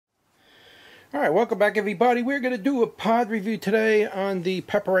Alright, welcome back everybody. We're going to do a pod review today on the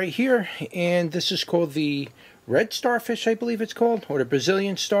pepper right here. And this is called the red starfish, I believe it's called. Or the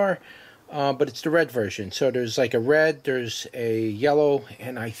Brazilian star. But it's the red version. So there's like a red, there's a yellow,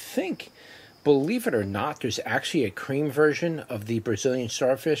 and I think, believe it or not, there's actually a cream version of the Brazilian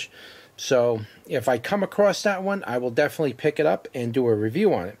starfish. So if I come across that one, I will definitely pick it up and do a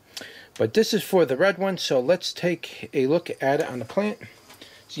review on it. But this is for the red one, so let's take a look at it on the plant.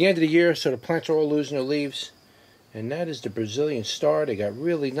 It's the end of the year, so the plants are all losing their leaves. And that is the Brazilian star. They got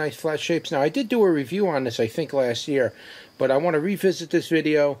really nice flat shapes. Now, I did do a review on this, I think, last year. But I want to revisit this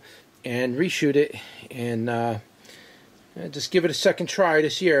video and reshoot it. And just give it a second try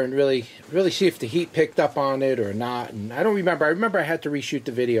this year and really see if the heat picked up on it or not. And I don't remember. I remember I had to reshoot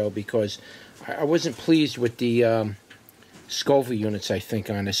the video because I wasn't pleased with the Scoville Units, I think,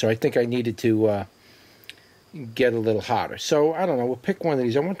 on this. So I think I needed to get a little hotter. So I don't know, we'll pick one of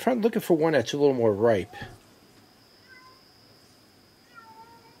these. I'm looking for one that's a little more ripe.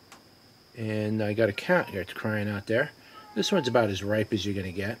 And I got a cat here, it's crying out there. This one's about as ripe as you're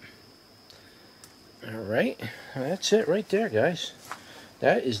gonna get. Alright, that's it right there, guys.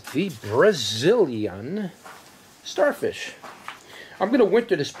 That is the Brazilian starfish. I'm gonna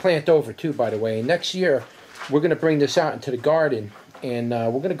winter this plant over too, by the way. And next year we're gonna bring this out into the garden and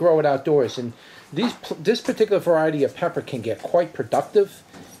we're gonna grow it outdoors. And this particular variety of pepper can get quite productive.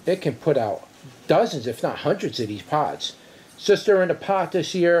 It can put out dozens, if not hundreds, of these pods. It's just they're in a pot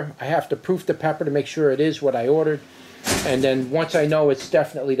this year. I have to proof the pepper to make sure it is what I ordered. And then once I know it's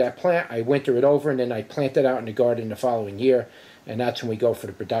definitely that plant, I winter it over and then I plant it out in the garden the following year. And that's when we go for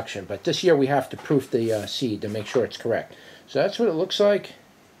the production. But this year we have to proof the seed to make sure it's correct. So that's what it looks like.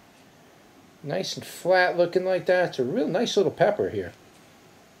 Nice and flat looking like that. It's a real nice little pepper here.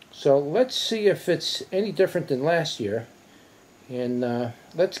 So let's see if it's any different than last year, and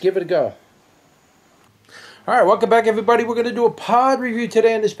let's give it a go. Alright, welcome back everybody. We're going to do a pod review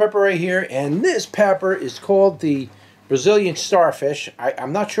today on this pepper right here, and this pepper is called the Brazilian Starfish.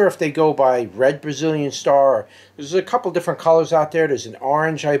 I'm not sure if they go by red Brazilian star. There's a couple different colors out there. There's an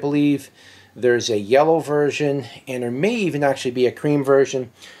orange, I believe. There's a yellow version, and there may even actually be a cream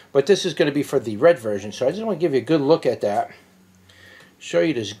version, but this is going to be for the red version, so I just want to give you a good look at that. Show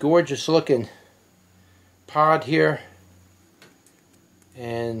you this gorgeous looking pod here,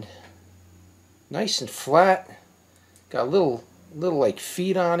 and nice and flat. Got a little like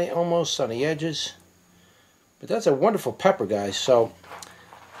feet on it almost on the edges, but that's a wonderful pepper, guys. So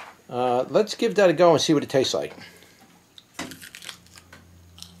let's give that a go and see what it tastes like.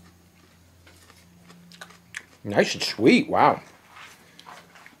 Nice and sweet. Wow,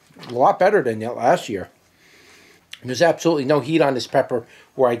 a lot better than that last year. There's absolutely no heat on this pepper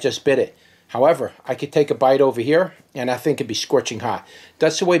where I just bit it. However, I could take a bite over here, and I think it'd be scorching hot.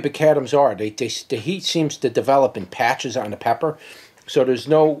 That's the way bacatums are. The heat seems to develop in patches on the pepper, so there's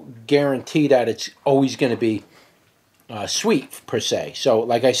no guarantee that it's always going to be sweet, per se. So,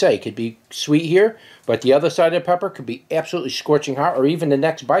 like I say, it could be sweet here, but the other side of the pepper could be absolutely scorching hot, or even the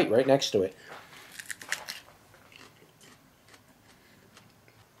next bite right next to it.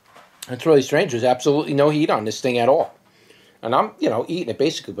 It's really strange. There's absolutely no heat on this thing at all. And I'm, eating it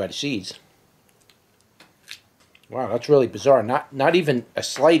basically by the seeds. Wow, that's really bizarre. Not even a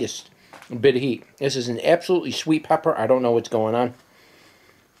slightest bit of heat. This is an absolutely sweet pepper. I don't know what's going on.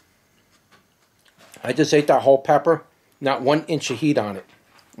 I just ate that whole pepper. Not 1 inch of heat on it.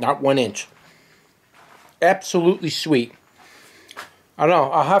 Not 1 inch. Absolutely sweet. I don't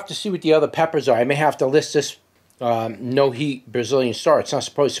know. I'll have to see what the other peppers are. I may have to list this no heat Brazilian star. It's not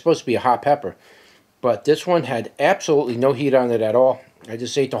supposed to be a hot pepper, but this one had absolutely no heat on it at all. I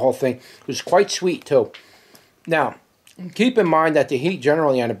just ate the whole thing. It was quite sweet too. Now, keep in mind that the heat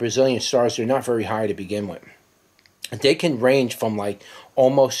generally on the Brazilian stars are not very high to begin with. They can range from like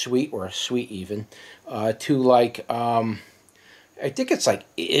almost sweet or sweet even to like I think it's like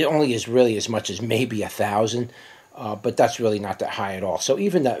it only is really as much as maybe 1,000. But that's really not that high at all. So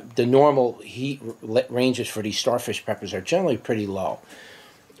even the normal heat ranges for these starfish peppers are generally pretty low.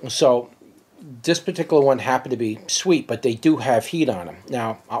 So this particular one happened to be sweet, but they do have heat on them.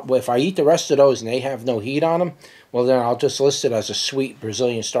 Now, if I eat the rest of those and they have no heat on them, well, then I'll just list it as a sweet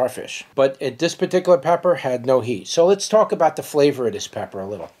Brazilian starfish. But this particular pepper had no heat. So let's talk about the flavor of this pepper a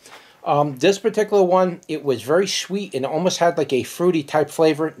little. This particular one, it was very sweet and almost had like a fruity type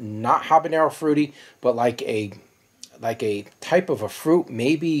flavor. Not habanero fruity, but like a type of a fruit,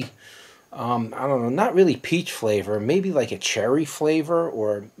 maybe, I don't know, not really peach flavor, maybe like a cherry flavor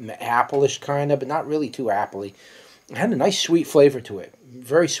or apple-ish kind of, but not really too appley. It had a nice sweet flavor to it.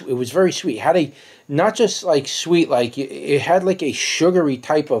 it was very sweet. It had a, not just like sweet, like it had like a sugary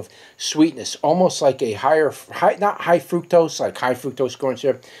type of sweetness, almost like a not high fructose, like high fructose corn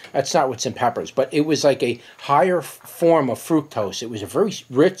syrup. That's not what's in peppers, but it was like a higher form of fructose. It was a very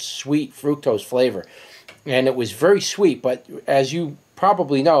rich, sweet fructose flavor, and it was very sweet. But as you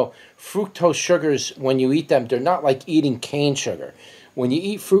probably know, fructose sugars, when you eat them, they're not like eating cane sugar. When you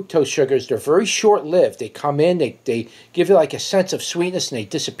eat fructose sugars, they're very short-lived. They come in, they give you like a sense of sweetness, and they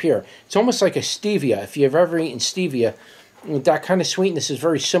disappear. It's almost like a stevia. If you've ever eaten stevia, that kind of sweetness is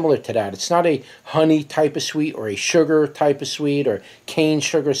very similar to that. It's not a honey type of sweet or a sugar type of sweet or cane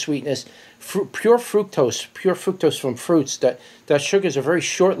sugar sweetness. Pure fructose from fruits, that sugar is a very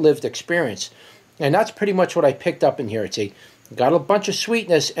short-lived experience. And that's pretty much what I picked up in here. It's got a bunch of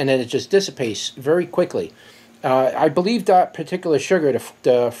sweetness, and then it just dissipates very quickly. I believe that particular sugar,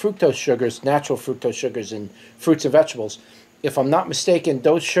 the fructose sugars, natural fructose sugars in fruits and vegetables, if I'm not mistaken,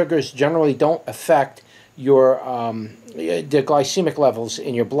 those sugars generally don't affect your the glycemic levels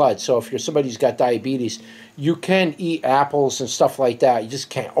in your blood. So if you're somebody who's got diabetes, you can eat apples and stuff like that. You just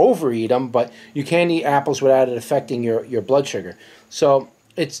can't overeat them, but you can eat apples without it affecting your blood sugar. So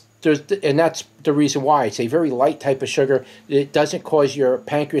and that's the reason why. It's a very light type of sugar. It doesn't cause your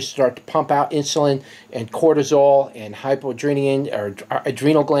pancreas to start to pump out insulin and cortisol and hypoadrenaline or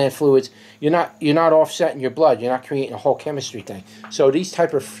adrenal gland fluids. You're not offsetting your blood. You're not creating a whole chemistry thing. So these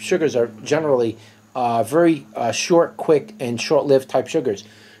type of sugars are generally very short, quick, and short-lived type sugars.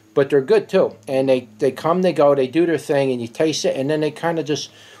 But they're good too. And they come, they go, they do their thing, and you taste it, and then they kind of just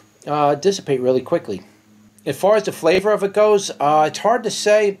dissipate really quickly. As far as the flavor of it goes, it's hard to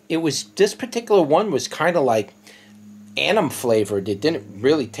say. This particular one was kind of like anum flavored. It didn't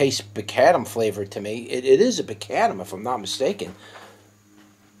really taste baccatum flavored to me. It is a baccatum, if I'm not mistaken.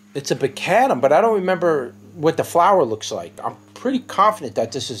 It's a baccatum, but I don't remember what the flower looks like. I'm pretty confident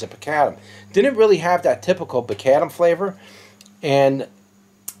that this is a baccatum. Didn't really have that typical baccatum flavor, and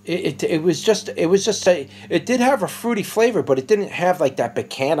it did have a fruity flavor, but it didn't have like that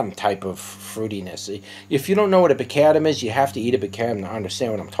baccatum type of fruitiness. If you don't know what a baccatum is, you have to eat a baccatum to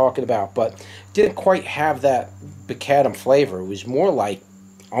understand what I'm talking about. But it didn't quite have that baccatum flavor. It was more like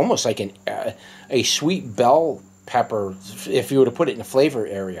almost like a sweet bell pepper, if you were to put it in the flavor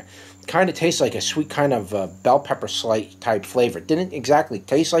area. Kind of tastes like a sweet kind of bell pepper slice type flavor. It didn't exactly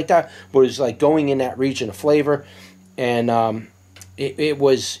taste like that, but it was like going in that region of flavor. And it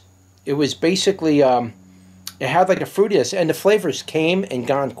was basically it had like a fruitiness, and the flavors came and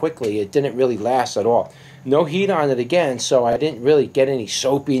gone quickly. It didn't really last at all. No heat on it again, so I didn't really get any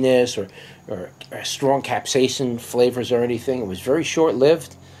soapiness or strong capsaicin flavors or anything. It was very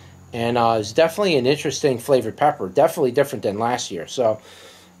short-lived, and it was definitely an interesting flavored pepper. Definitely different than last year. So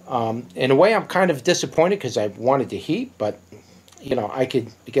in a way, I'm kind of disappointed because I wanted the heat, but you know, I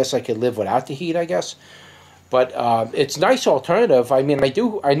guess I could live without the heat, I guess. But it's a nice alternative. I mean,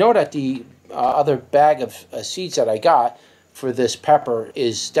 I know that the other bag of seeds that I got for this pepper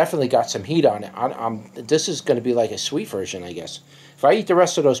is definitely got some heat on it. This is going to be like a sweet version, I guess. If I eat the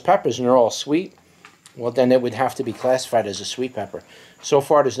rest of those peppers and they're all sweet, well, then it would have to be classified as a sweet pepper. So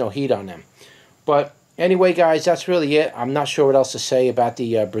far, there's no heat on them. But anyway, guys, that's really it. I'm not sure what else to say about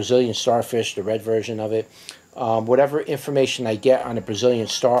the Brazilian starfish, the red version of it. Whatever information I get on the Brazilian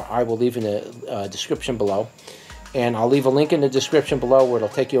star, I will leave in the description below. And I'll leave a link in the description below where it'll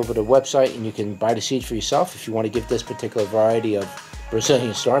take you over to the website, and you can buy the seeds for yourself if you want to give this particular variety of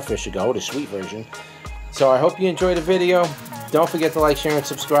Brazilian starfish a go, the sweet version. So I hope you enjoyed the video. Don't forget to like, share, and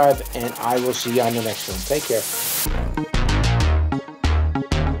subscribe, and I will see you on the next one. Take care.